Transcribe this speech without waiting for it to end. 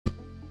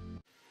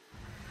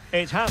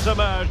It has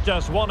emerged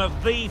as one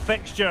of the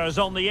fixtures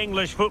on the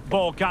English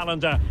football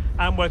calendar,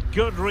 and with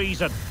good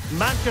reason.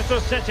 Manchester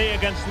City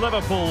against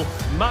Liverpool,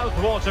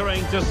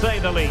 mouth-watering to say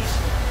the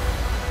least.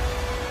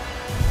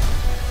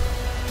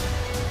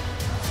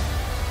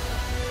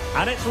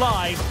 And it's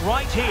live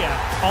right here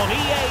on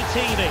EA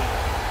TV.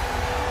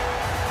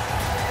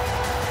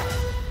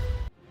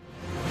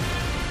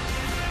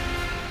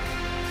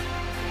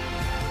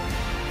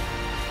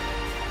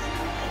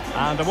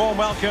 And a warm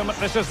welcome.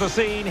 This is the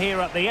scene here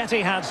at the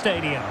Etihad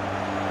Stadium.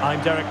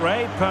 I'm Derek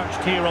Ray,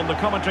 perched here on the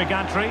commentary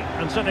gantry,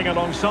 and sitting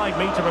alongside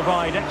me to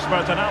provide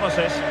expert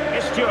analysis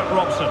is Stuart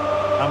Robson.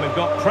 And we've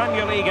got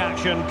Premier League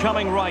action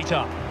coming right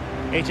up.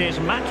 It is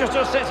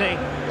Manchester City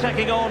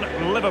taking on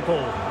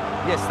Liverpool.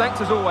 Yes,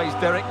 thanks as always,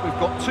 Derek. We've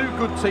got two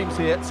good teams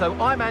here, so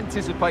I'm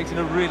anticipating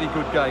a really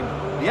good game.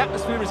 The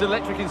atmosphere is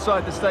electric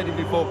inside the stadium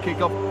before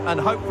kick-off, and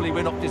hopefully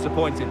we're not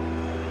disappointed.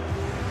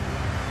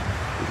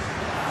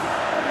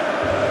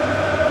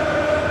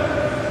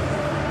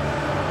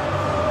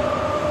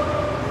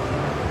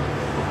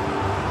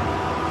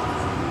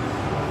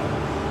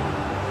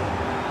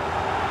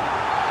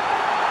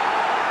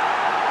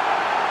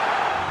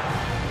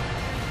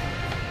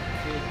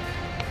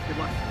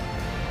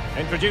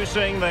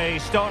 Introducing the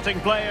starting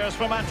players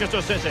for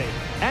Manchester City.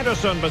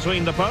 Ederson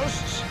between the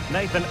posts.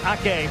 Nathan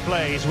Ake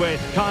plays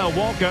with Kyle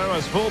Walker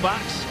as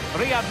fullbacks.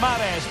 Riyad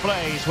Mahrez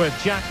plays with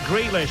Jack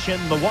Grealish in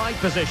the wide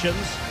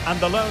positions. And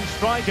the lone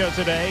striker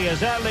today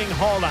is Erling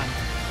Haaland.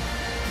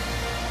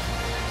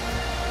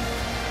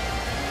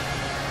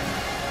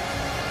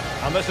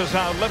 And this is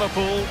how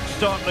Liverpool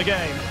start the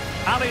game.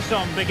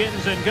 Alisson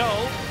begins in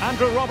goal.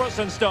 Andrew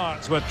Robertson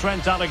starts with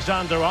Trent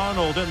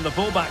Alexander-Arnold in the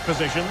fullback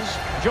positions.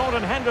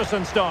 Jordan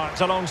Henderson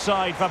starts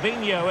alongside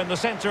Fabinho in the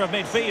centre of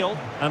midfield.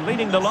 And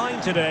leading the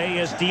line today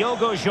is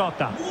Diogo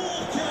Jota.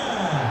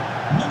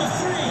 Number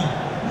 3,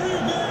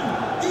 Ruben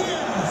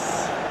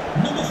Diaz.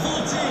 Number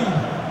 14,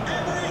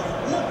 Emerick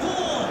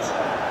Laporte.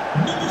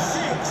 Number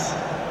 6,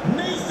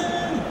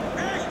 Nathan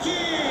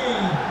Ake.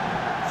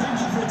 Thank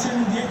you for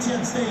attending the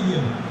Etihad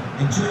Stadium.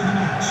 Enjoy the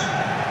match.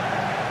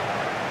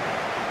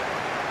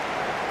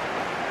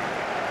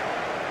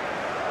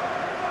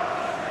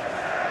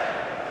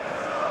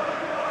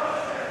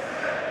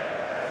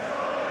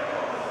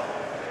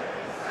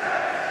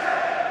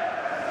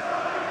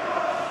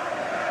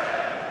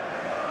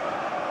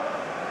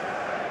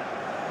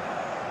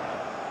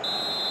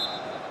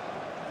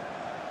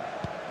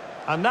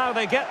 And now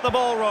they get the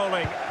ball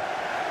rolling.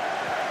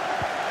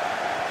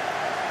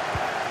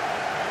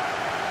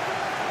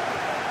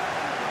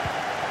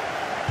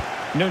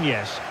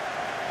 Nunez.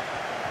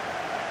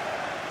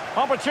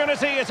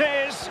 Opportunity it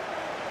is.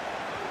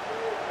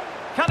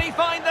 Can he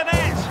find the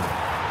net?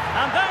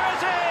 And there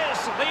it is!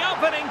 The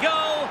opening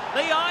goal,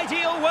 the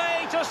ideal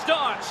way to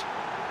start.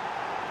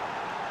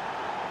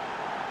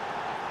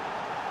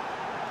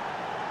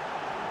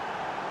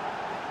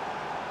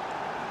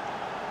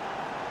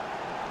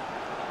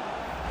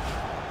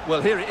 Well,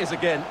 here it is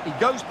again. He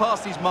goes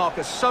past his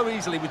marker so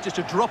easily with just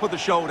a drop of the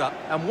shoulder.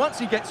 And once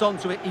he gets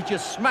onto it, he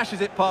just smashes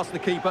it past the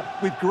keeper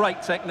with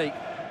great technique.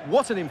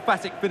 What an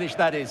emphatic finish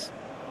that is.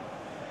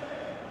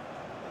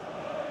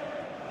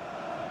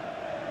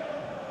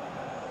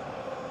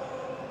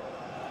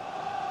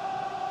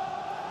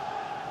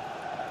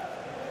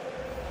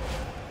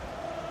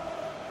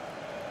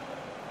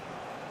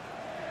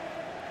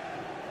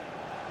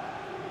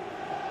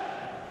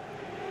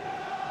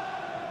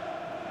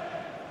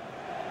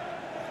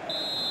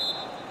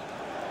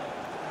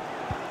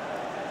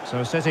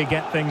 So City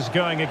get things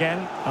going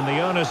again, and the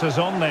onus is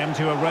on them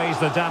to erase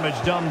the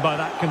damage done by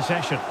that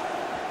concession.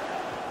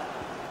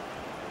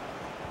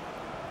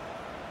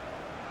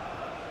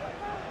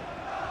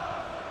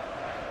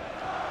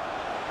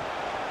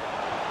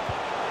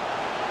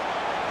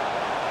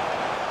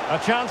 A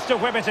chance to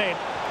whip it in.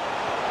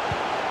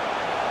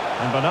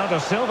 And Bernardo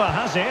Silva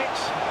has it.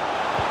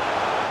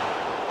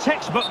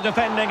 Textbook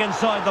defending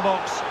inside the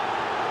box.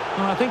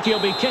 Well, I think he'll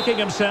be kicking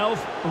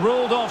himself,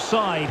 ruled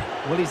offside.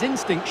 Well, his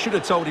instinct should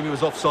have told him he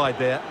was offside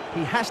there.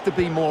 He has to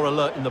be more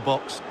alert in the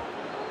box.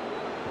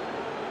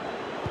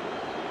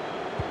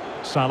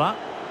 Salah.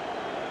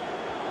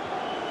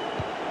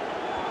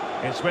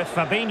 It's with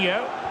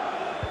Fabinho.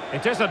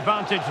 It is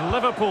advantage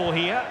Liverpool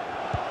here.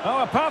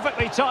 Oh, a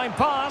perfectly timed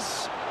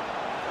pass.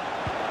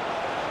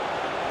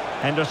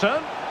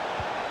 Henderson.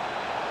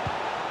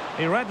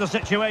 He read the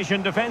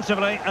situation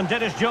defensively and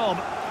did his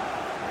job.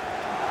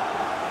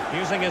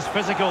 Using his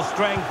physical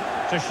strength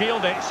to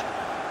shield it.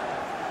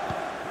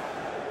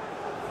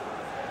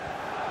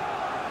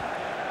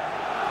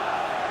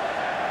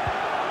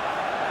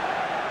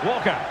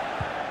 Walker.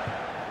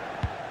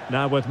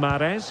 Now with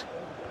Mahrez.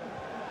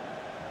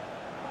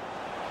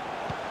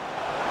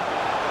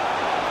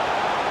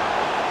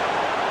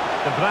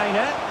 De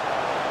Bruyne.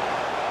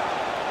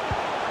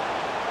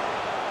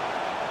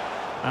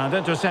 And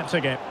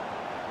intercepting it.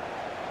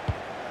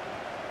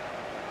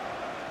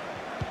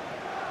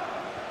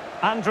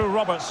 Andrew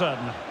Robertson.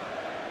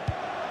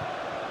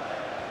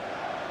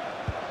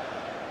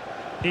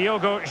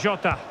 Diogo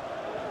Jota.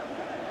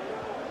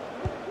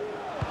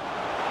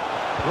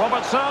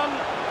 Robertson.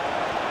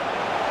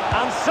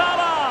 And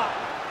Salah.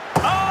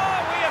 Oh,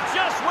 we have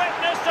just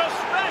witnessed a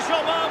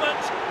special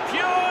moment.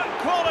 Pure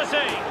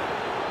quality.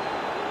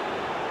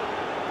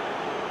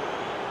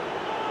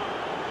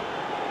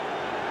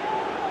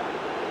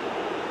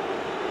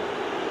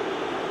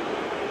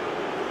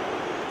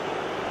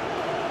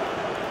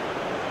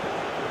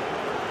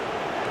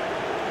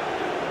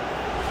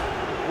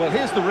 Well,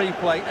 here's the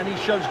replay, and he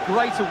shows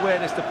great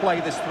awareness to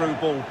play this through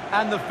ball.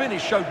 And the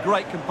finish showed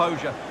great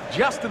composure,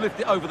 just to lift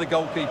it over the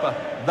goalkeeper.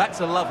 That's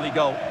a lovely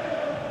goal.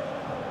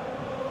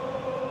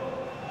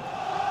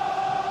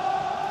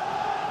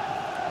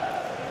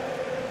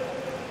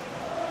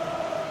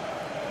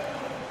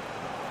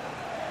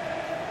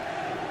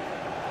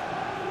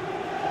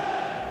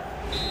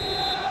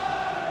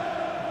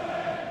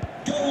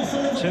 Goal for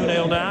Liverpool.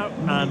 2-0 now,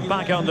 and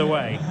back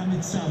underway.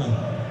 Mohamed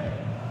Salah.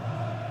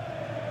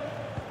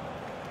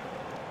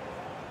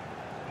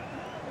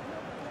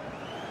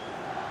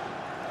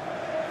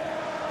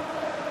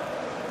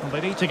 Well,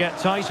 they need to get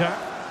tighter.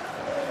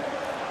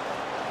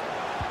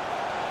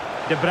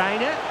 De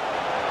Bruyne.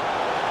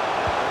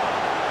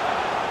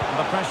 And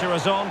the pressure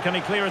is on. Can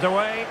he clear it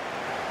away?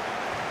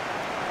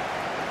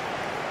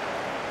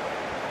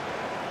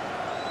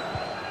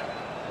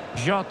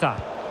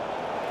 Jota.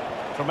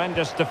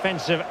 Tremendous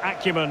defensive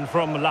acumen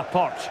from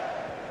Laporte.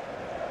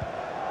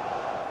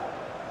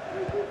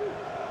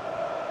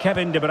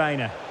 Kevin De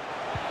Bruyne.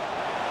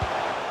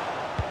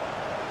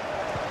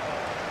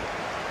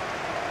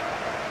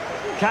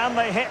 Can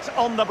they hit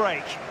on the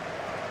break?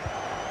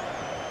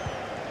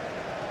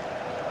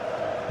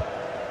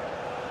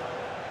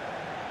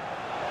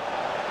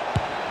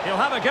 He'll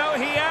have a go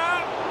here.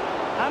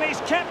 And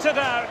he's kept it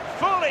out,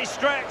 fully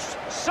stretched,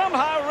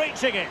 somehow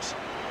reaching it.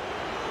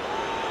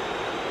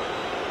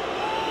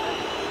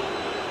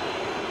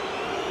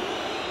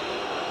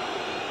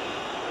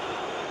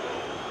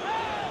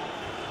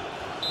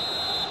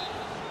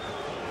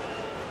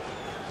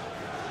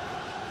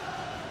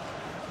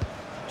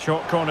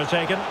 Short corner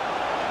taken.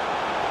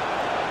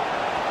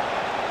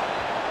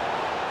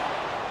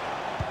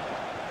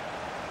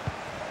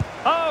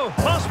 Oh,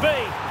 must be.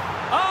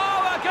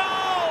 Oh, a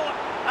goal!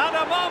 And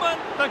a moment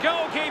the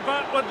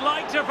goalkeeper would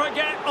like to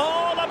forget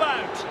all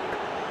about.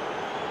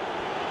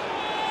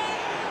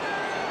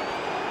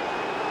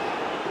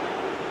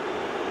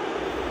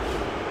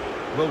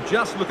 Well,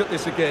 just look at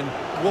this again.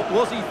 What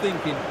was he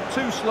thinking?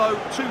 Too slow,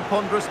 too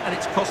ponderous, and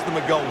it's cost them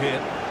a goal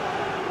here.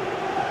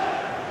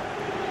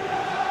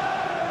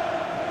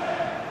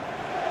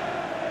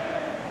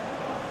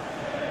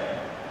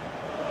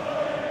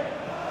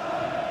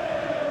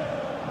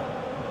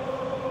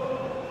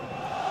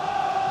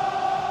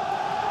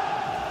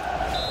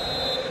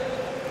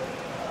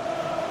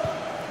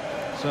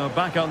 So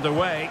back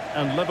underway,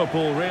 and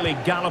Liverpool really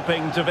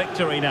galloping to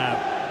victory now.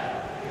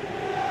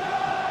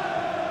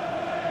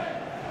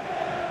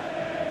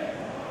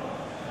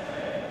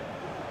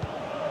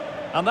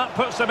 And that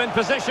puts them in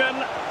position.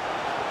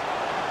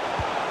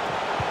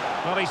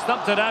 Well, he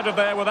stumped it out of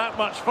there without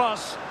much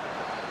fuss.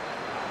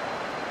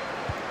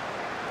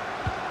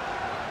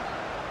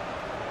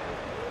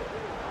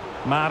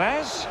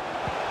 Mahrez.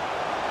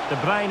 De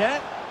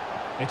Bruyne.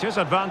 It is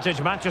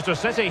advantage Manchester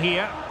City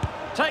here.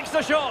 Takes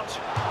the shot.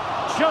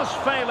 Just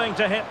failing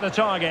to hit the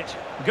target.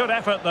 Good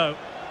effort, though.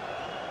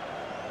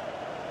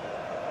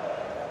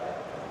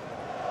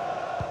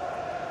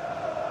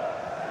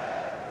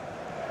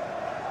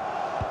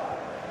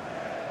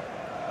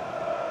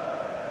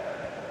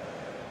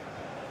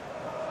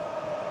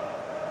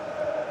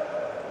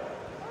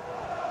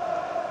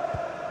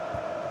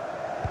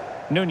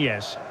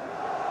 Nunez.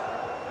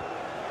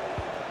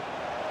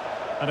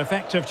 An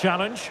effective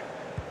challenge.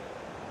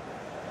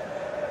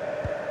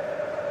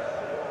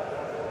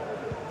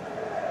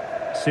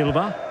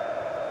 Silva.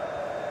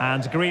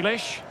 And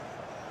Grealish.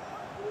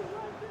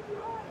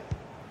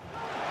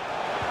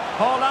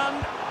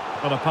 Haaland.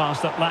 But a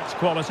pass that lacks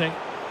quality.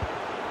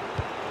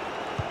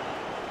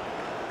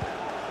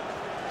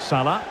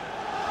 Salah.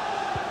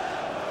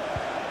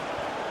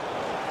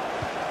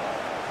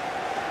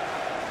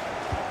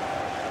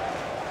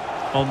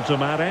 On to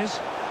Mahrez.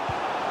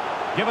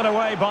 Given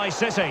away by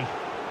City.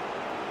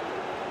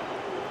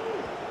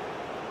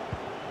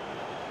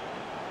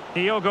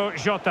 Diogo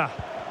Jota.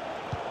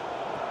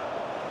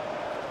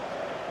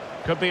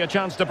 Could be a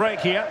chance to break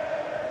here.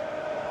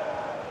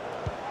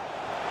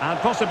 And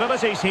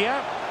possibilities here.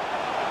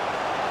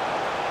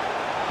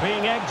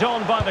 Being egged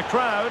on by the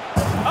crowd.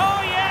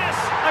 Oh yes!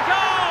 A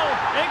goal!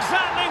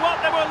 Exactly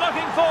what they were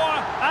looking for,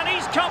 and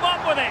he's come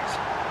up with it.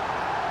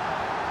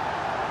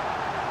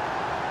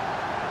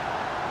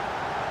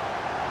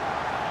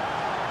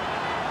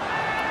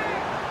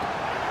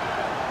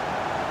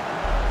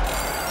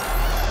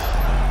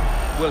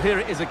 Well, here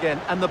it is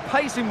again, and the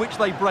pace in which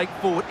they break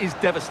forward is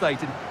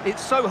devastating.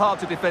 It's so hard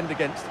to defend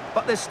against,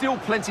 but there's still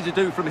plenty to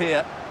do from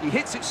here. He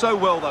hits it so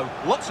well, though.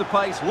 Lots of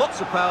pace, lots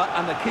of power,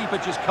 and the keeper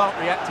just can't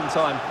react in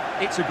time.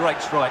 It's a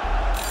great strike.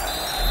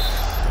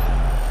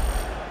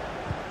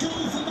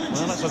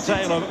 Well, let's It's a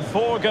tale of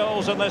 4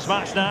 goals in this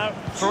match now.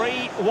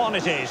 3-1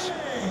 it is.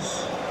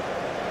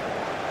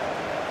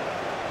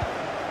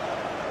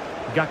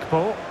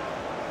 Gakpo.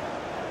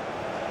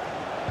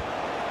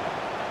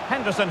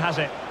 Henderson has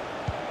it.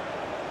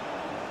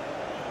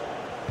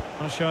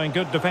 Showing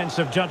good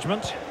defensive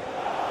judgment.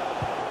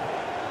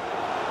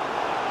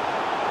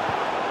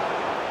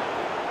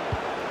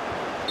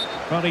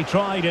 Well, he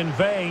tried in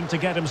vain to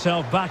get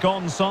himself back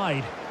on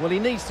side. Well, he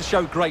needs to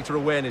show greater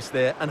awareness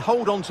there and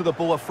hold on to the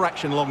ball a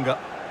fraction longer.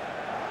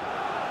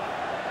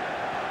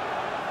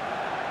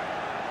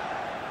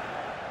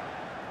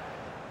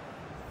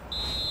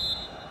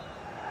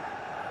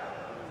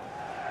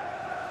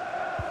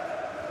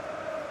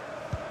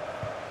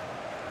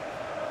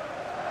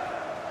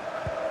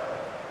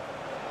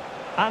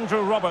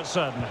 Andrew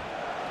Robertson.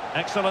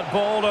 Excellent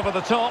ball over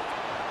the top.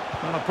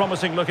 Well, a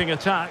promising looking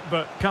attack,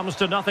 but comes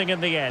to nothing in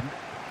the end.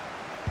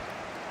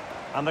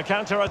 And the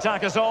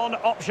counter-attack is on.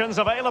 Options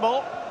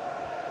available.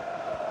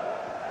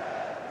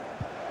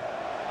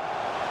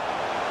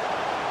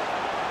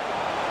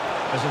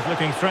 This is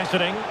looking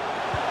threatening.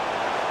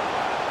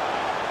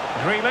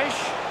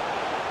 Grealish.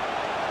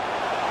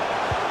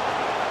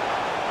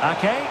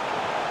 Ake.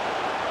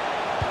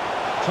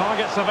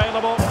 Targets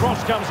available.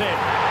 Cross comes in.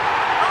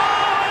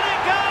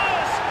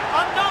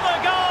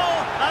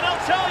 And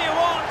I'll tell you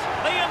what,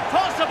 the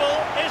impossible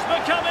is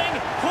becoming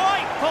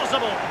quite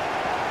possible.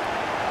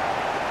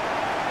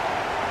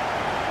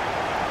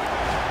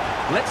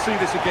 Let's see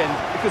this again,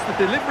 because the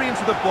delivery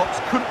into the box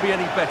couldn't be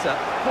any better.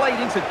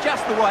 Played into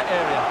just the right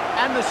area,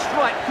 and the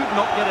strike could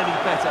not get any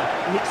better.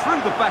 He hit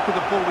through the back of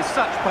the ball with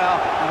such power.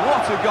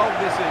 What a goal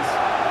this is.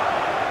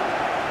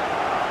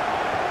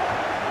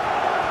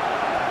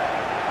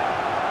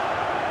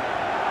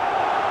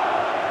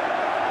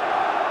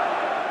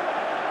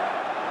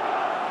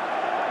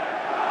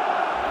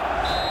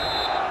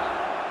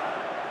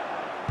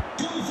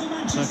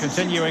 So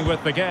continuing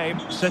with the game,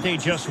 City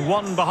just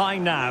 1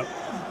 behind now.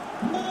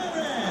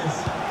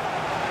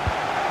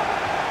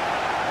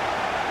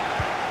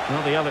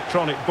 Well, the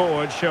electronic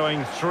board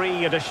showing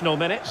 3 additional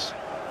minutes.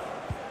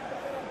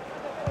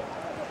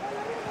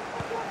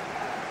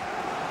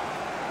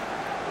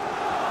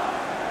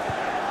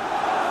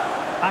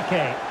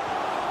 Ake.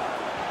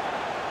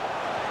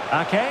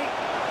 Ake.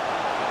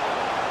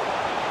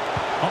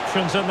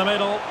 Options in the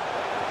middle.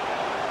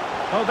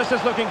 Oh, this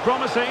is looking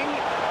promising.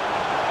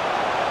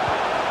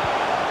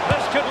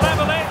 This could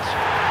level it.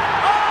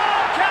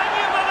 Oh, can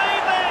you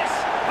believe this?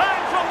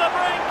 Back from the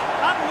brink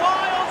and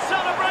wild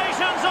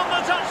celebrations on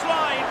the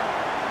touchline.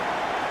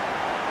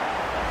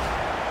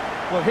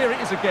 Well, here it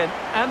is again,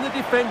 and the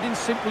defending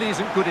simply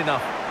isn't good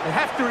enough. They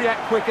have to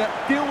react quicker,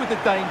 deal with the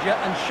danger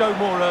and show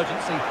more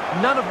urgency,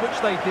 none of which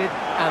they did,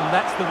 and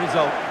that's the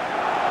result.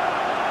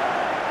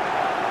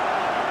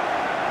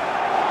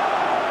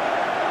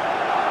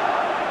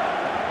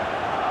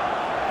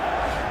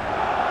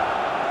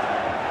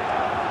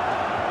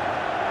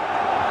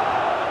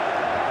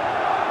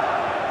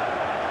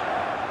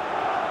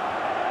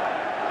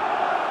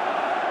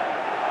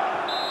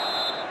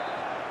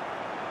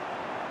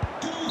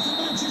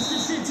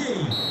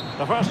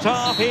 The first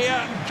half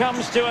here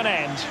comes to an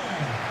end.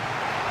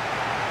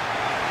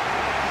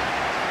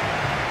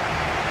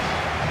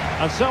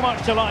 And so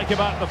much to like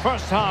about the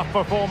first half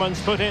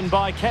performance put in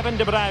by Kevin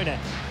De Bruyne.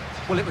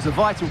 Well, it was a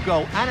vital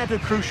goal and at a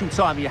crucial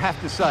time, you have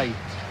to say.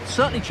 It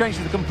certainly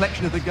changes the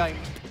complexion of the game.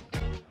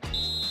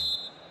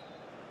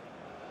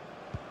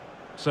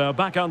 So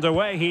back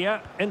underway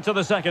here into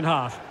the second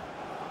half.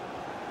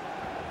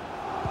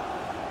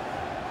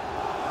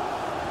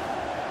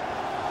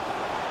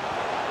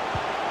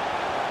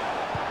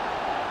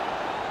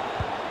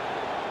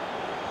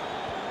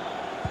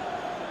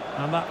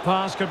 And that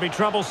pass could be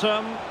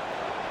troublesome.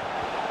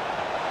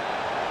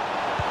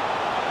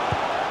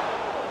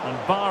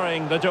 And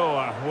barring the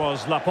door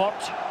was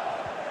Laporte.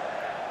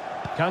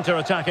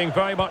 Counter-attacking,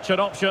 very much an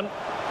option.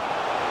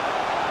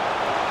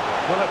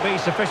 Will it be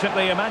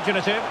sufficiently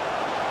imaginative?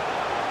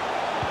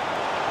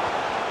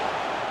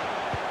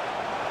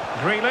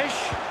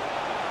 Grealish.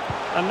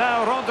 And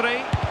now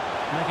Rodri.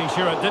 Making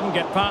sure it didn't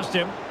get past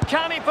him.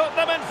 Can he put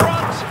them in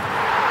front?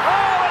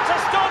 Oh, it's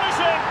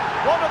astonishing!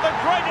 One of the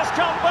greatest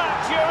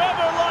comebacks you're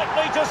ever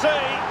likely to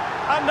see.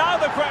 And now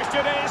the question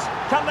is,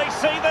 can they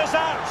see this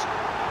out?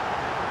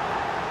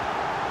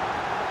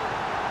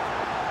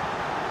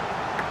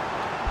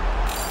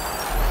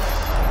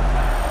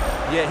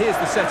 Yeah, here's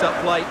the set-up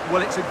play.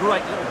 Well, it's a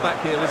great little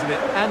backheel, isn't it?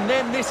 And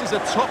then this is a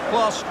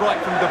top-class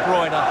strike from De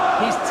Bruyne.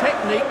 His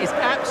technique is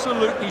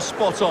absolutely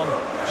spot on.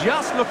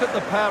 Just look at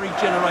the power he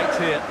generates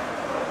here.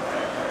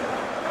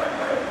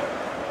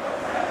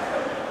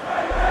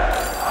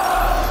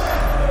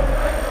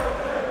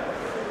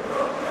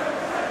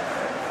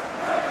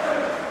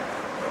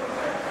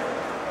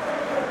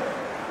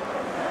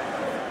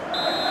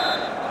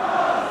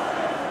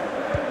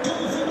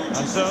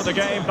 And so the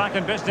game back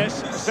in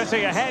business.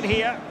 City ahead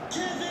here.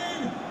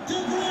 Kevin De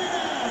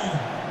Bruyne.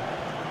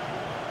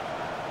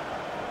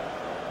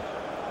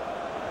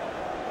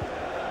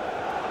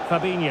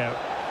 Fabinho.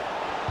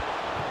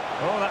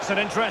 Oh, that's an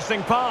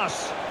interesting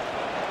pass.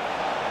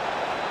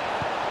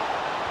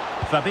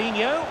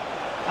 Fabinho.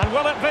 And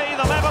will it be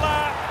the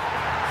leveller?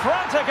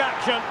 Frantic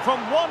action from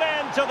one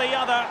end to the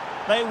other.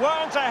 They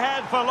weren't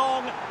ahead for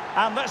long,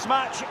 and this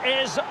match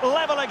is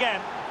level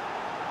again.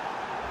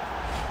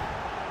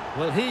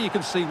 Well, here you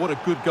can see what a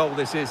good goal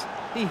this is.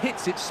 He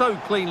hits it so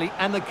cleanly,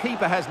 and the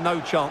keeper has no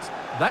chance.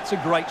 That's a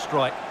great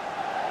strike.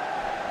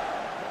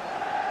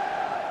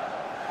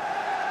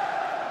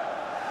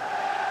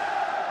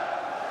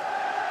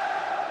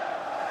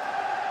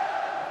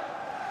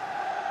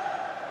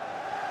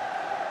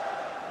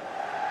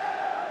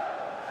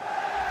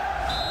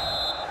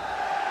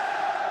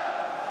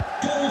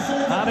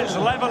 And it's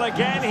level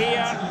again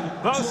here.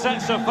 Both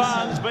sets of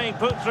fans being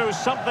put through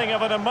something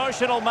of an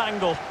emotional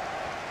mangle.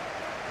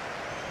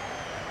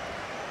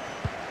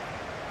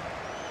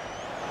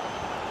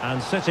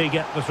 And City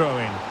get the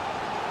throw-in.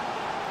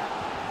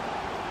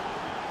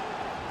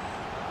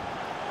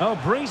 Oh,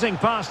 breezing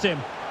past him.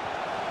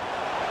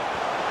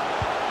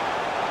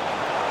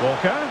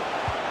 Walker.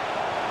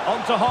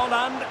 On to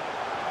Haaland.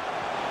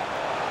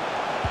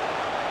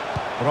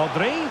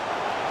 Rodri.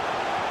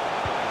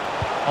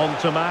 On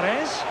to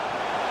Mahrez.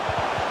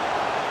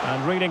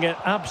 And reading it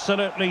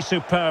absolutely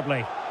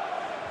superbly.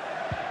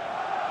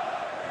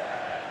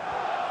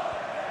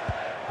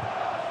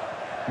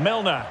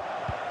 Milner.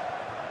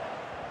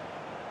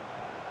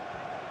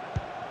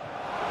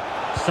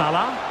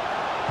 Salah.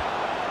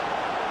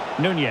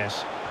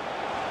 Nunez.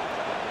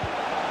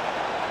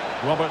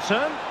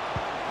 Robertson.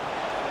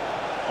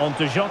 On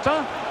to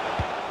Jota.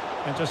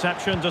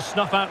 Interception to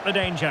snuff out the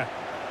danger.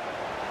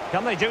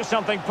 Can they do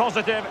something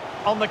positive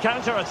on the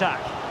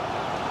counter-attack?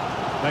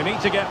 They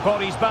need to get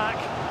bodies back.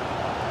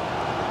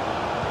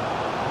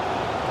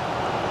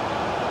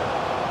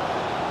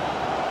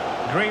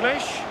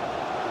 Grealish.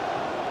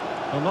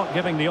 Well, not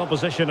giving the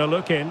opposition a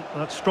look in.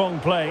 That's strong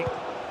play.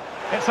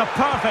 It's a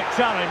perfect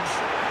challenge.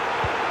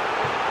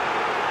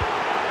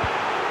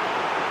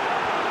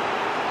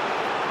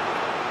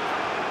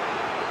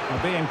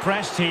 They're being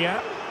pressed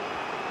here.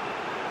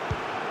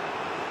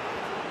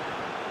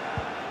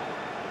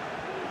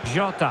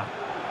 Jota.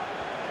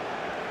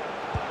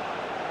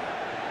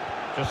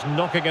 Just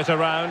knocking it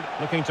around,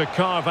 looking to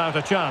carve out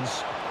a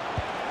chance.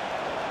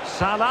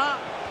 Salah.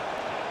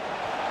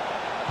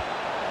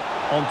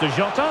 On to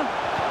Jota.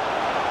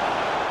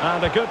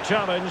 And a good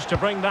challenge to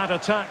bring that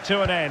attack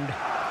to an end.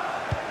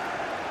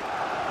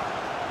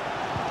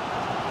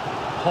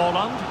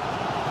 Haaland.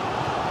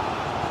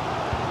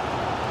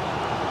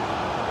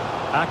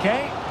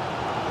 Ake.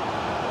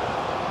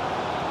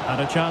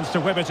 And a chance to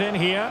whip it in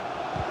here.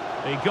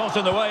 He got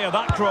in the way of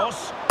that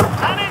cross.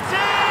 And it's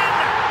in!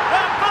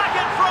 They're back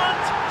in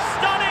front!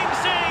 Stunning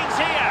scenes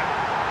here!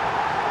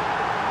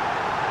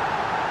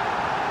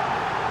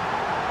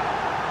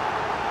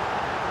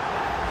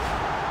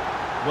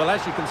 Well,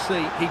 as you can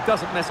see, he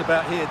doesn't mess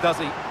about here, does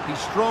he? He's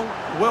strong,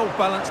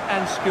 well-balanced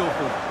and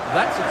skillful.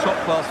 That's a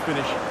top-class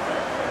finish.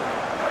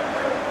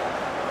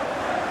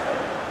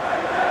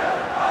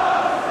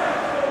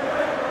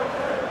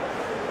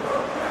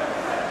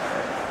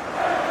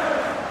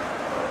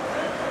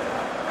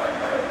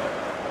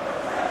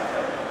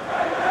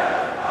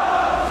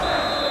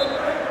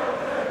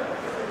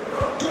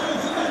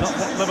 Not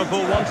what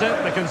Liverpool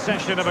wanted, the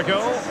concession of a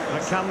goal.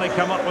 But can they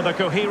come up with a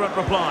coherent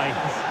reply?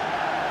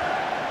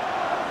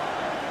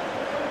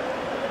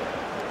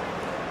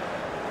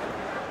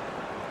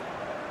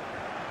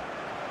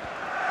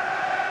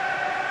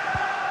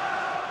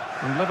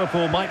 And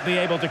Liverpool might be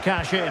able to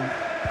cash in,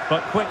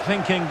 but quick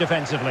thinking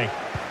defensively.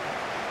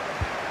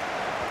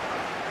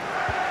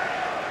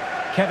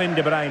 Kevin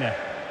De Bruyne.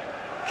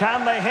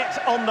 Can they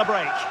hit on the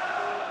break?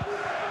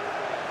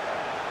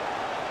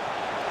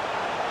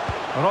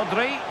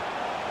 Rodri.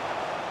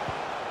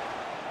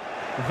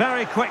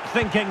 Very quick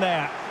thinking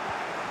there.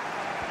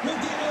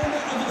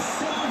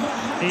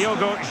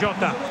 Diogo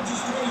Jota.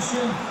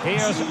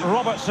 Here's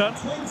Robertson.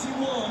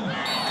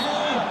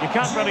 You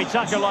can't really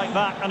tackle like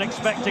that and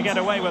expect to get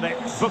away with it.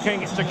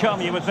 Booking to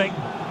come, you would think.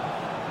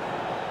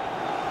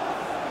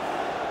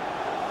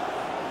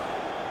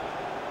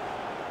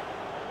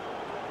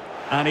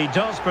 And he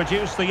does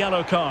produce the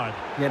yellow card.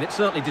 Yeah, and it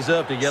certainly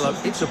deserved a yellow.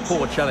 It's a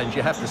poor challenge,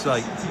 you have to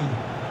say.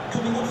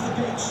 Coming off the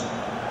pitch,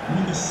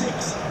 number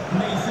 6,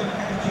 Nathan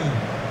Ake.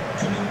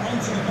 Coming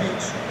onto the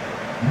pitch,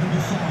 number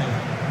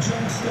 5,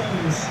 John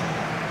Stones.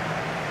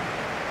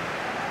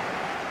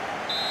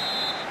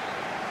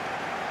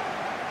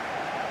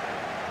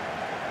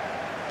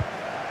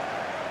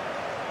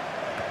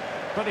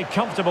 Pretty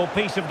comfortable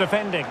piece of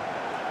defending.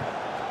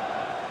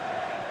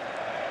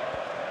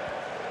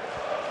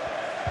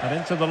 And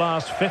into the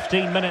last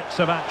 15 minutes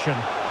of action.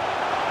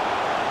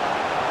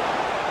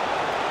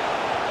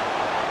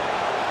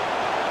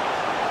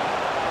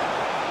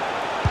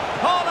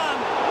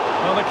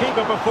 Well, the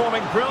keeper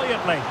performing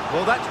brilliantly.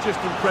 Well, that's just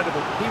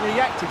incredible. He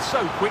reacted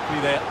so quickly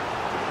there.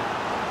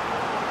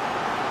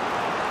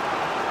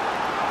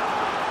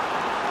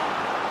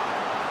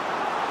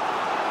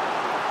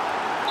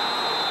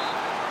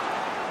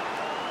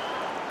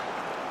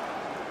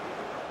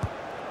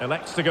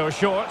 Elects to go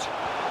short.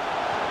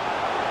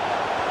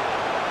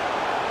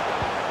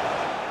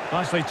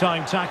 Nicely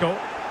timed tackle.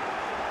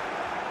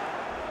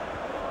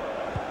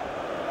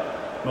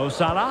 Mo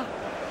Salah.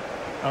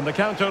 And the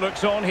counter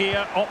looks on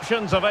here.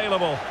 Options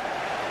available.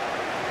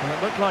 And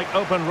it looked like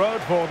open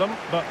road for them,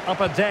 but up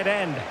a dead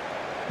end.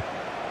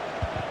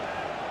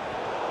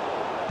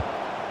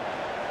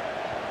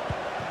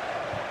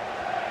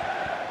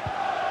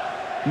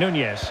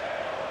 Nunez.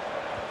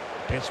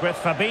 It's with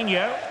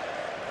Fabinho.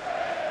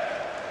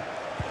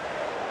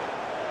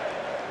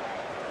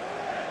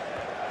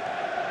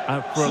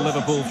 Out for a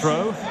Liverpool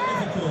throw.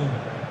 Liverpool,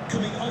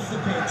 coming off the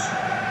pitch,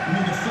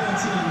 number 14,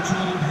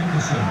 Jordan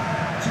Henderson,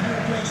 to be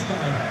replaced by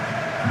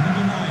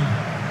number 9,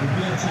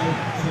 Roberto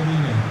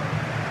Firmino.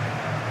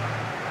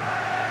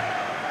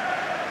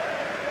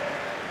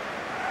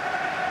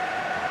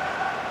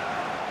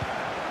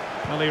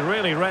 Well, he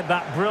really read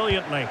that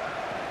brilliantly.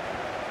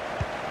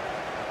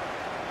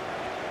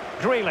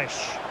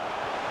 Grealish.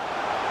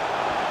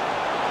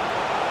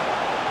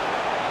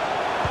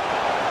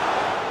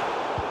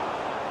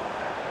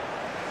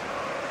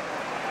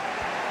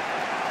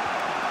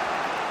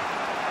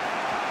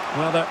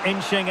 Well, they're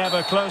inching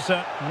ever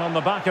closer, and on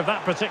the back of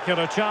that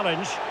particular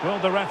challenge, will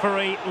the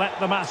referee let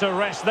the matter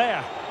rest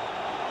there?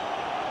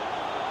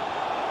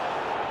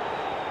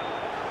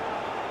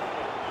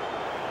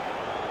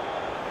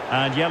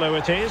 And yellow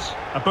it is,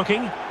 a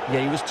booking.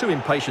 Yeah, he was too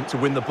impatient to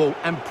win the ball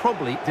and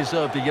probably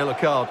deserved a yellow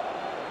card.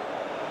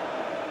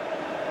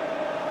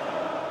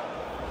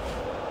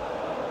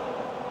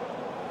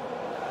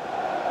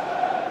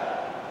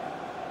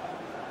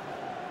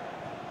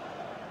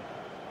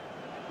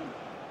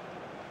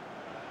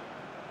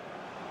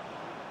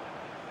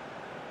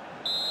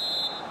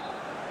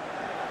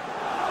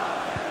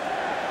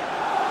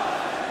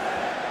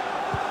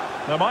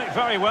 There might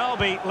very well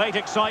be late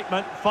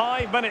excitement.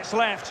 5 minutes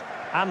left,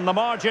 and the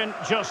margin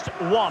just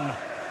 1.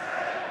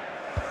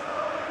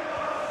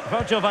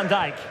 Virgil van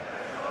Dijk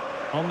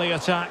on the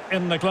attack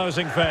in the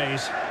closing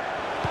phase.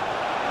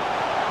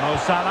 Mo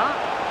Salah.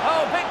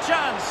 Oh, big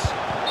chance.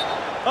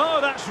 Oh,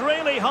 that's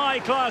really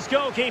high-class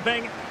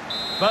goalkeeping.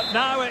 But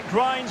now it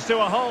grinds to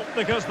a halt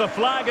because the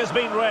flag has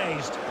been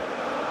raised.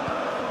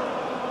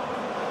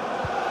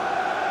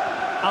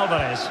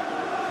 Alvarez.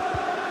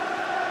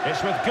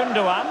 It's with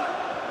Gundogan.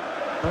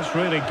 That's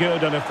really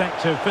good and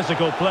effective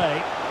physical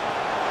play.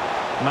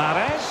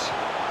 Mahrez.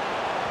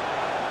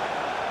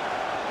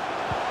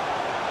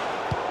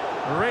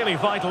 Really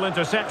vital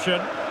interception.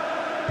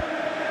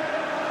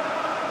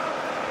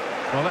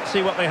 Well, let's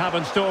see what they have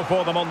in store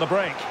for them on the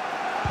break.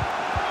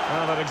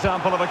 Well, an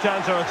example of a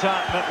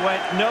counter-attack that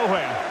went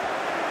nowhere.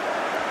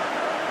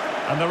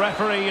 And the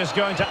referee is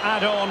going to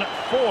add on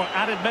 4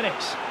 added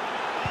minutes.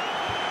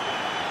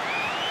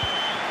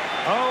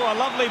 Oh, a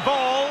lovely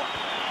ball.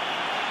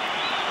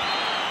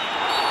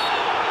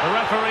 The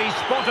referee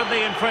spotted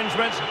the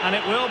infringement, and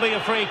it will be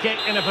a free kick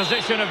in a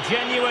position of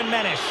genuine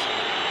menace.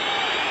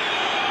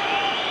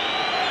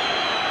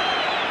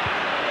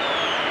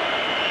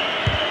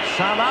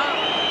 Salah.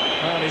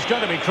 Well, he's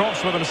going to be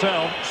cross with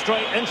himself,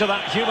 straight into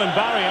that human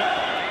barrier.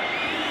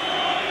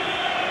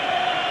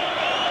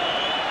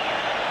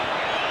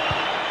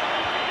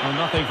 Well,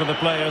 nothing for the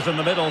players in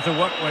the middle to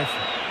work with.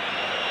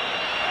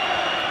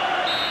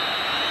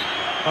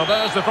 Well,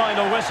 there's the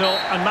final whistle,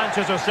 and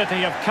Manchester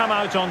City have come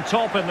out on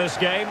top in this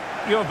game.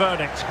 Your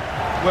verdict?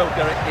 Well,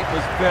 Derek, it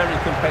was very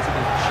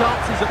competitive.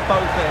 Chances at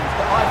both ends,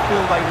 but I feel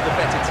they were the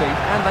better team,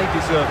 and they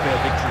deserved their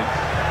victory.